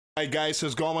Hi guys,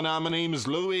 what's going on? My name is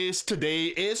Luis. Today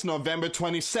is November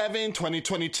 27,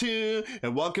 2022,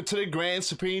 and welcome to the Grand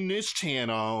Supreme News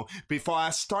channel. Before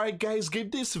I start, guys,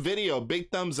 give this video a big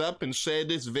thumbs up and share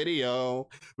this video.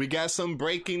 We got some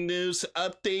breaking news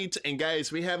updates, and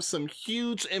guys, we have some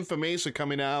huge information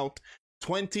coming out.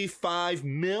 25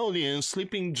 million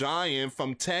sleeping giant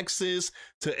from Texas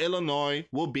to Illinois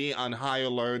will be on high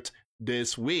alert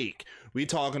this week. We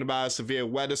talking about a severe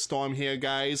weather storm here,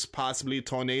 guys, possibly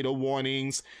tornado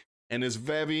warnings, and it's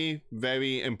very,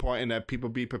 very important that people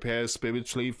be prepared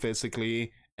spiritually,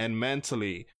 physically, and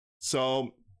mentally.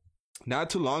 So, not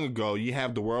too long ago, you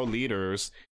have the world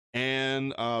leaders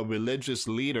and a religious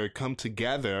leader come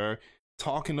together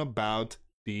talking about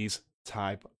these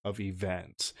type of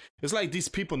events. It's like these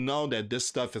people know that this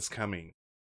stuff is coming.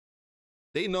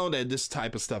 They know that this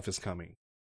type of stuff is coming.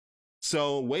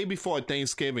 So way before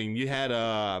Thanksgiving, you had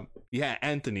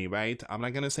Anthony, right? I'm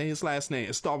not gonna say his last name.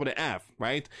 It starts with an F,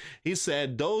 right? He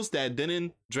said those that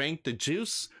didn't drink the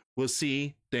juice will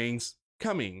see things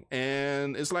coming,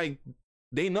 and it's like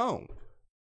they know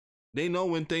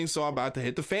when things are about to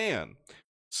hit the fan.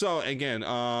 So again,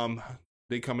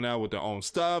 they coming out with their own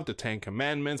stuff, the 10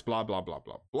 Commandments, blah blah blah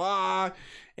blah blah,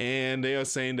 and they are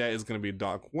saying that it's gonna be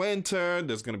dark winter,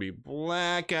 there's gonna be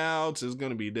blackouts, there's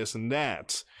gonna be this and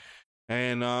that.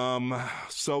 And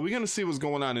so we're gonna see what's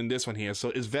going on in this one here. So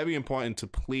it's very important to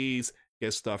please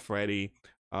get stuff ready.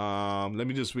 Let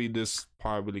me just read this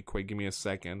part really quick. Give me a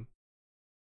second.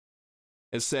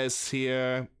 It says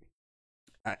here,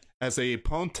 as a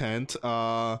potent,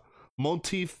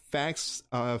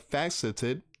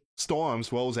 multifaceted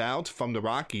storms rolls out from the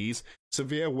Rockies,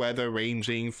 severe weather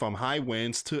ranging from high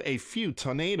winds to a few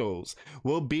tornadoes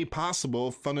will be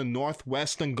possible from the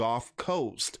northwestern Gulf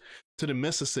Coast to the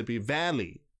Mississippi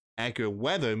Valley. Accurate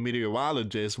weather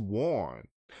meteorologists warn.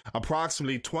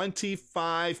 Approximately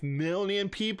 25 million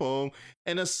people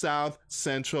in the south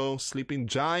central sleeping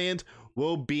giant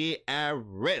will be at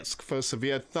risk for a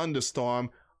severe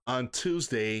thunderstorm on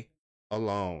Tuesday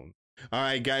alone.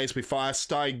 Alright guys, before I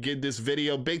start, give this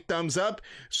video a big thumbs up.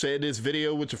 Share this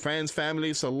video with your friends,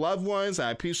 families, or loved ones.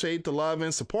 I appreciate the love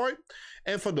and support.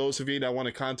 And for those of you that want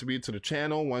to contribute to the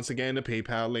channel, once again, the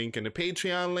PayPal link and the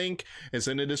Patreon link is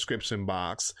in the description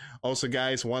box. Also,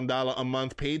 guys, $1 a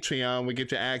month Patreon will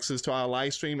get you access to our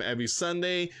live stream every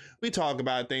Sunday. We talk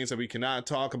about things that we cannot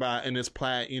talk about in this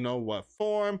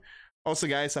form. Also,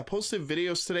 guys, I posted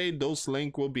videos today. Those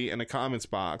links will be in the comments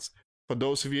box. For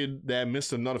those of you that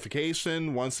missed a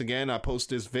notification, once again, I post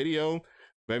this video.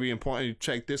 Very important to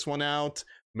check this one out.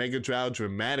 Mega drought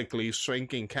dramatically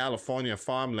shrinking California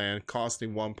farmland,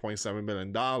 costing $1.7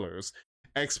 billion.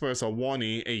 Experts are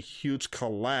warning a huge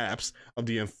collapse of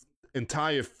the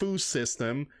entire food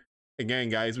system. Again,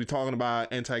 guys, we're talking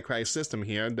about Antichrist system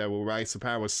here that will rise to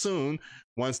power soon.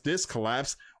 Once this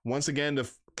collapse, once again, the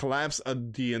collapse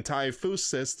of the entire food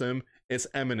system is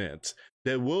imminent.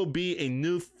 There will be a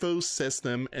new food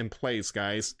system in place,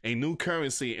 guys. A new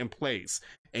currency in place.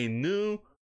 A new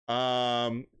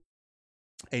army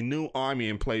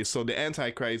in place. So the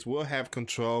Antichrist will have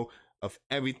control of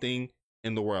everything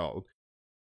in the world.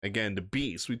 Again, the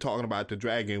beast, we're talking about the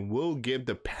dragon, will give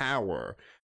the power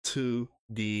to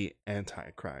the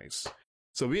Antichrist.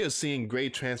 So we are seeing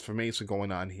great transformation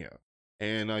going on here.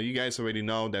 And you guys already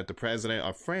know that the president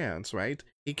of France, right?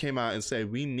 He came out and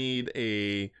said we need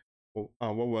a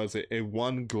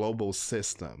one global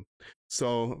system.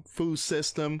 So food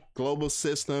system, global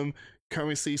system,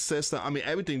 currency system. I mean,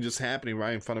 everything just happening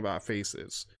right in front of our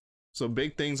faces. So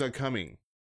big things are coming.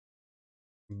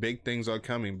 Big things are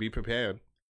coming. Be prepared.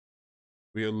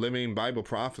 We are living Bible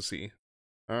prophecy.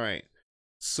 All right.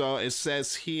 So it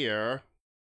says here,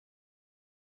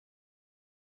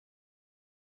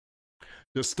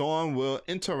 the storm will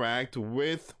interact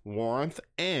with warmth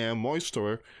and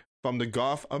moisture from the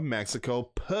Gulf of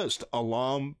Mexico, pushed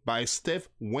along by stiff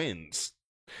winds.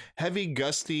 Heavy,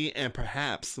 gusty, and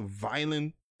perhaps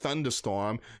violent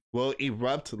thunderstorm will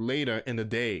erupt later in the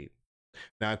day.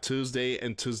 Now, Tuesday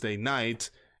and Tuesday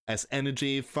night, as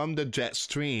energy from the jet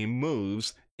stream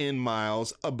moves in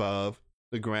miles above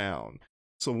the ground.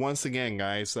 So once again,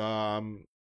 guys,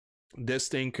 this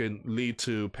thing could lead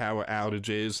to power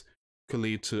outages, could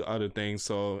lead to other things.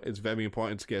 So it's very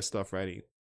important to get stuff ready.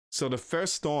 So the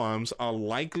first storms are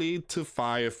likely to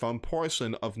fire from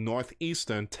portion of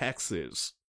northeastern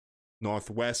Texas,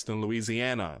 northwestern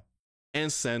Louisiana,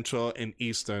 and central and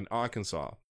eastern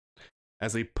Arkansas.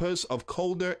 As a push of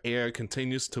colder air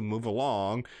continues to move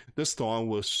along, the storm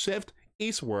will shift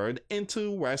eastward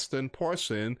into western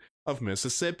portion of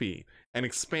Mississippi and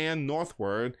expand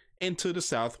northward into the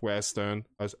southeastern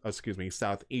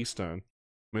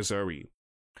Missouri,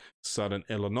 southern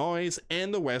Illinois,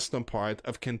 and the western part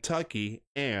of Kentucky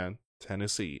and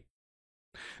Tennessee.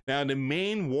 Now, the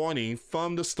main warning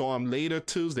from the storm later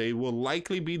Tuesday will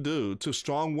likely be due to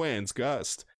strong winds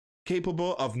gusts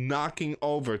capable of knocking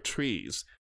over trees,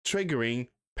 triggering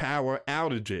power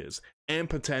outages, and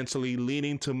potentially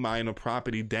leading to minor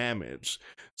property damage.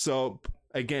 So,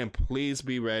 again, please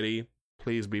be ready.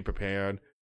 Please be prepared.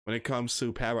 When it comes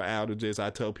to power outages, I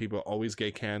tell people always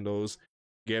get candles,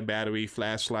 get battery,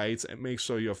 flashlights, and make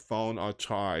sure your phone are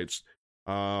charged.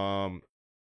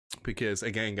 Because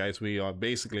again, guys, we are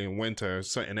basically in winter.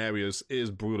 Certain areas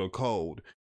is brutal cold.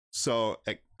 So,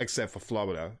 except for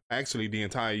Florida, actually, the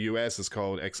entire U.S. is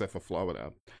cold except for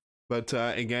Florida. But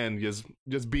again,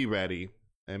 just be ready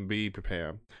and be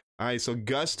prepared. All right, so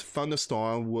gust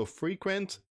thunderstorm will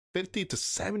frequent 50 to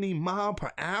 70 mile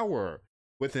per hour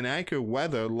with an accurate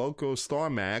weather local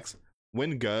storm max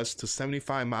wind gusts to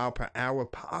 75 mile per hour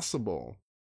possible.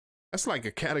 That's like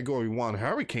a category 1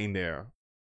 hurricane there.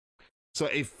 So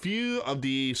a few of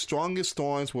the strongest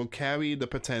storms will carry the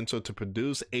potential to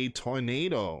produce a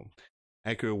tornado.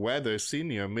 Accurate weather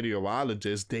senior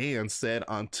meteorologist Dan said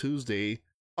on Tuesday,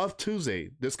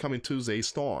 this coming Tuesday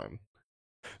storm.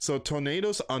 So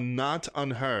tornadoes are not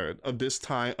unheard of this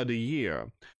time of the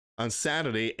year. On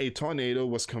Saturday, a tornado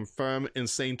was confirmed in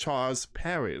St. Charles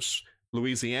Parish,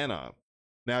 Louisiana.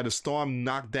 Now, the storm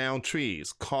knocked down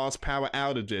trees, caused power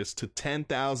outages to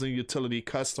 10,000 utility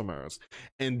customers,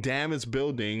 and damaged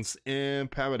buildings in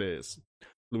Paradise,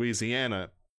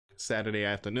 Louisiana, Saturday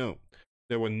afternoon.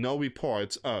 There were no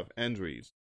reports of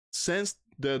injuries. Since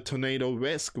the tornado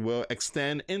risk will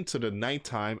extend into the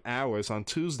nighttime hours on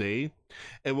Tuesday,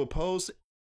 it will pose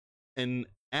an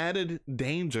added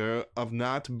danger of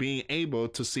not being able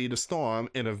to see the storm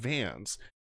in advance.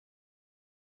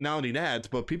 Not only that,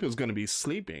 but people's going to be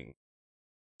sleeping.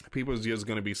 People's just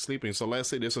going to be sleeping. So let's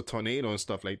say there's a tornado and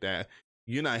stuff like that.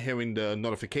 You're not hearing the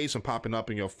notification popping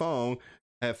up in your phone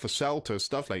for shelter,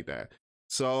 stuff like that.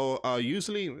 So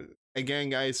usually, again,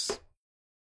 guys,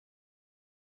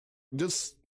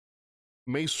 just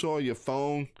make sure your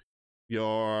phone,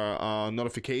 your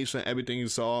notification, everything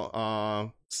is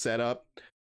all set up.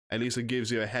 At least it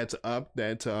gives you a heads up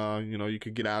that you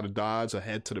could get out of Dodge or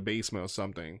head to the basement or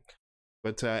something.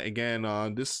 But again,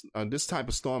 this type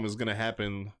of storm is going to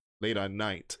happen late at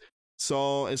night.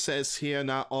 So it says here,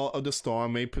 not all of the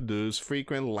storm may produce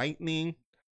frequent lightning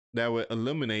that will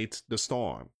illuminate the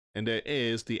storm. And there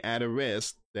is the added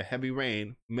risk that heavy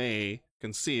rain may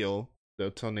conceal the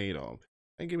tornado.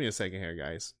 And give me a second here,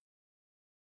 guys.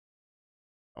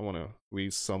 I want to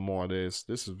read some more of this.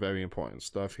 This is very important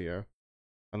stuff here.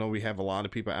 I know we have a lot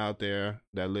of people out there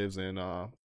that lives in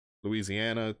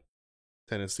Louisiana,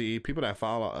 Tennessee, people that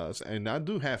follow us, and I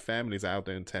do have families out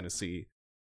there in Tennessee,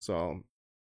 so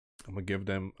I'm gonna give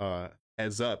them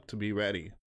heads up to be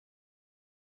ready.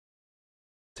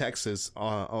 Texas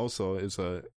also is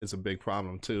a big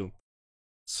problem too.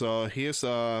 So here's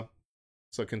so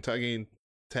Kentucky,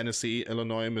 Tennessee,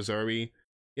 Illinois, Missouri.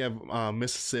 You have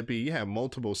Mississippi. You have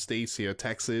multiple states here.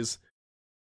 Texas,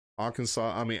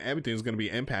 Arkansas. I mean, everything's gonna be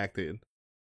impacted.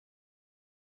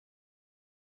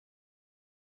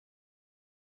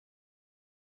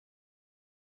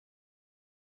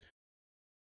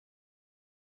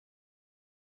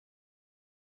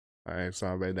 All right, so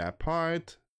I read that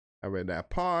part. I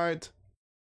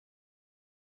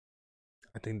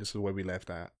think this is where we left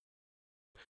at.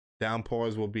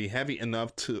 Downpours will be heavy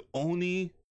enough to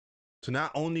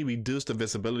not only reduce the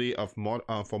visibility of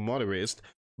for motorists,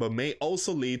 but may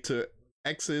also lead to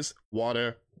excess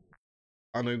water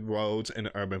on the roads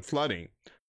and urban flooding.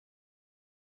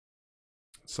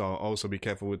 So also be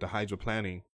careful with the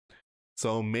hydroplanning.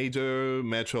 So major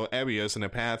metro areas in the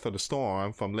path of the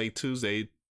storm from late Tuesday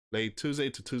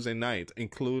to Tuesday night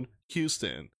include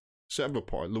Houston,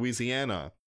 Shreveport,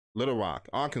 Louisiana, Little Rock,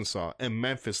 Arkansas, and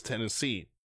Memphis, Tennessee.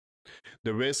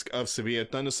 The risk of severe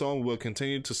thunderstorm will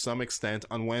continue to some extent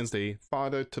on Wednesday,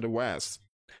 farther to the west.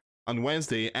 On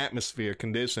Wednesday, atmosphere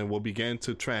conditions will begin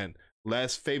to trend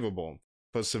less favorable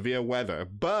for severe weather,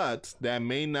 but that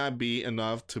may not be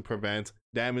enough to prevent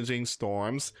damaging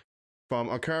storms from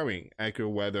occurring.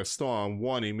 Accurate weather storm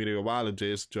warning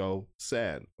meteorologist Joe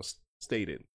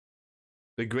stated.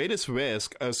 The greatest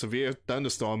risk of severe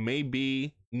thunderstorm may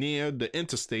be near the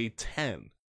Interstate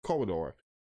 10 corridor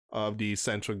of the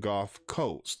Central Gulf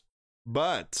Coast,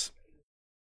 but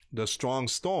the strong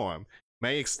storm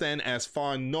may extend as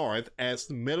far north as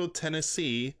Middle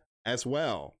Tennessee as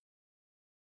well.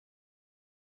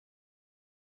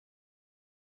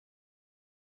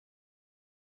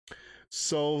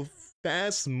 So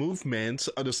Fast movement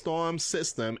of the storm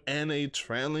system and a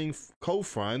trailing cold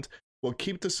front will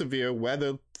keep the severe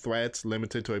weather threats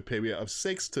limited to a period of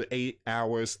 6 to 8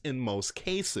 hours in most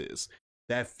cases.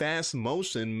 That fast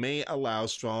motion may allow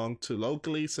strong to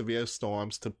locally severe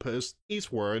storms to push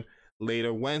eastward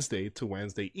later Wednesday to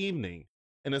Wednesday evening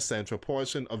in the central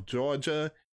portion of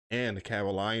Georgia and the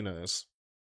Carolinas.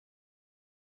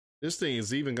 This thing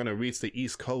is even going to reach the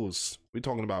East Coast. We're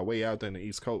talking about way out there in the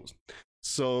East Coast.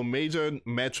 So major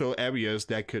metro areas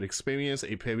that could experience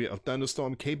a period of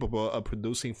thunderstorm capable of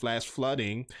producing flash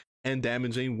flooding and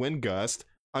damaging wind gusts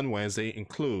on Wednesday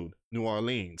include New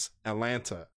Orleans,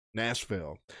 Atlanta,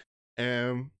 Nashville,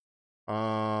 and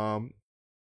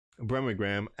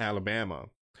Birmingham, Alabama.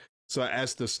 So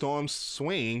as the storms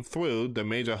swing through the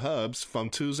major hubs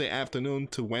from Tuesday afternoon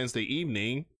to Wednesday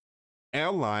evening,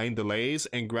 airline delays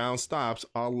and ground stops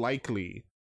are likely.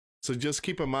 So just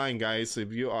keep in mind, guys,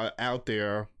 if you are out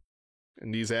there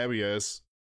in these areas,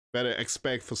 better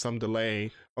expect for some delay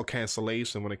or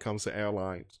cancellation when it comes to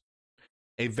airlines.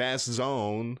 A vast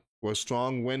zone where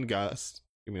strong wind gusts,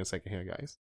 give me a second here,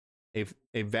 guys.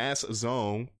 A vast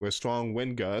zone where strong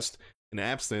wind gusts and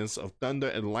absence of thunder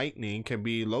and lightning can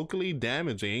be locally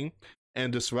damaging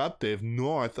and disruptive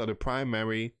north of the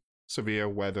primary severe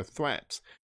weather threats.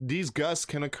 These gusts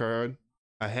can occur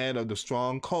ahead of the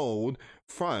strong cold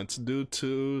front due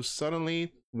to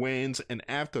southerly winds and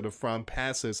after the front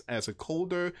passes as a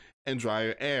colder and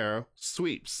drier air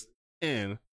sweeps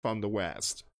in from the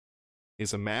west.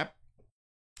 Here's a map.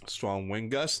 Strong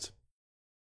wind gust.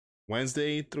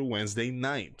 Wednesday through Wednesday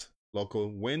night.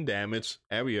 Local wind damage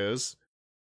areas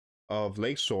of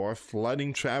Lakeshore,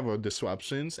 flooding, travel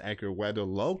disruptions, accurate weather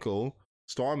local.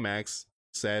 Storm max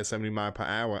says 70 miles per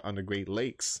hour on the Great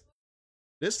Lakes.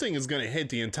 This thing is going to hit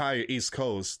the entire East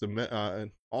Coast.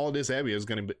 All this area is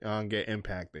going to get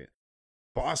impacted.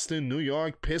 Boston, New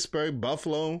York, Pittsburgh,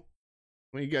 Buffalo.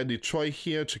 You got Detroit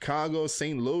here, Chicago,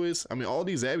 St. Louis. I mean, all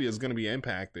these areas are going to be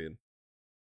impacted.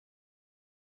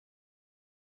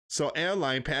 So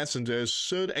airline passengers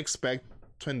should expect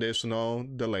traditional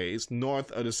delays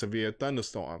north of the severe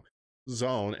thunderstorm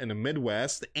zone in the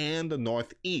Midwest and the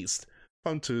Northeast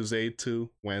from Tuesday to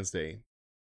Wednesday.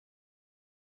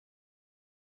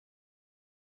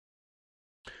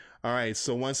 All right,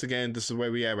 so once again, this is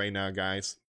where we at right now,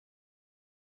 guys.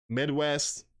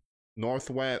 Midwest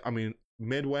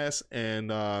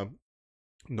and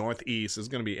Northeast is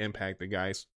going to be impacted,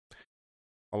 guys.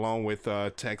 Along with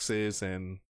Texas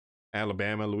and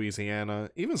Alabama,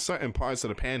 Louisiana, even certain parts of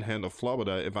the Panhandle of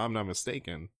Florida, if I'm not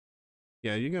mistaken.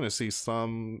 Yeah, you're going to see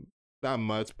some, not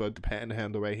much, but the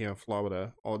Panhandle right here in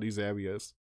Florida, all these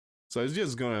areas. So it's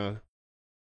just going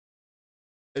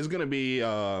to be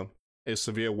a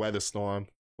severe weather storm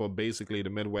for basically the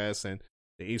Midwest and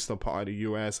the eastern part of the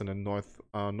U.S. and the north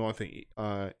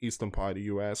and eastern part of the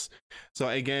U.S. So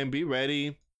again, be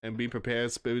ready and be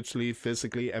prepared spiritually,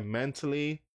 physically, and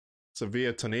mentally.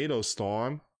 Severe tornado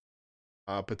storm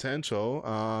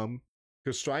potential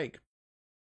could strike.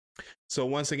 So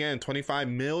once again, 25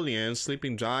 million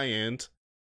sleeping giant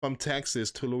from Texas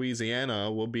to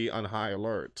Louisiana will be on high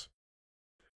alert.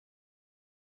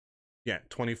 Yeah,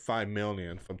 25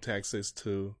 million from Texas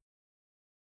to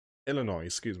Illinois.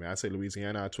 Excuse me. I say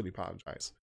Louisiana. I truly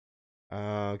apologize.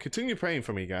 Continue praying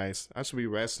for me, guys. I should be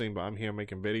resting, but I'm here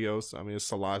making videos. I mean,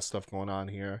 there's a lot of stuff going on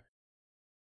here.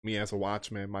 Me as a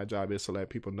watchman, my job is to let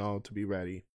people know to be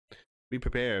ready. Be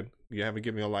prepared. You haven't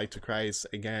given your life to Christ.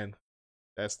 Again,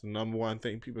 that's the number one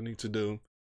thing people need to do.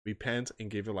 Repent and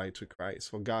give your life to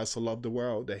Christ. For God so loved the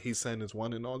world that he sent his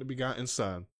one and only begotten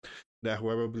Son, that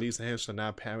whoever believes in him shall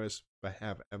not perish but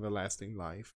have everlasting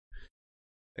life.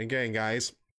 Again,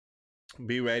 guys,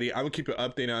 be ready. I will keep you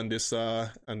updated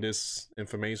on this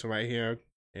information right here.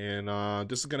 And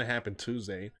this is gonna happen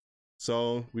Tuesday.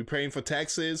 So we're praying for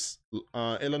Texas,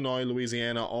 Illinois,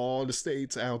 Louisiana, all the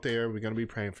states out there. We're going to be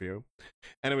praying for you.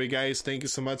 Anyway, guys, thank you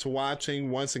so much for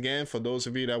watching. Once again, for those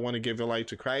of you that want to give your life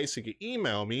to Christ, you can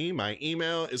email me. My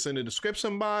email is in the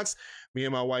description box. Me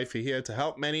and my wife are here to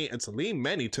help many and to lead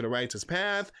many to the righteous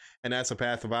path. And that's the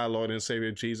path of our Lord and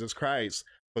Savior, Jesus Christ.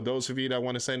 For those of you that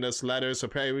want to send us letters or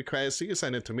prayer requests, you can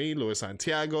send it to me, Luis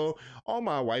Santiago, or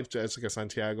my wife, Jessica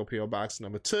Santiago, P.O. Box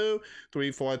number 2,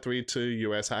 3432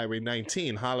 U.S. Highway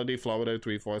 19, Holiday, Florida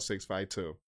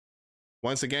 34652.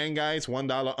 Once again, guys,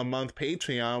 $1 a month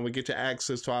Patreon will get you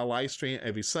access to our live stream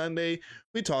every Sunday.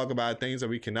 We talk about things that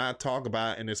we cannot talk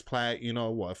about in this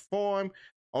form.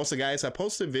 Also, guys, I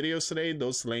posted videos today.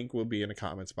 Those links will be in the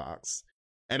comments box.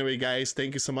 Anyway, guys,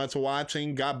 thank you so much for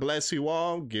watching. God bless you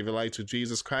all. Give your life to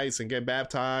Jesus Christ and get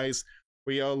baptized.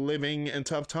 We are living in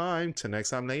tough time. Till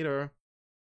next time later.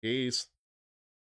 Peace.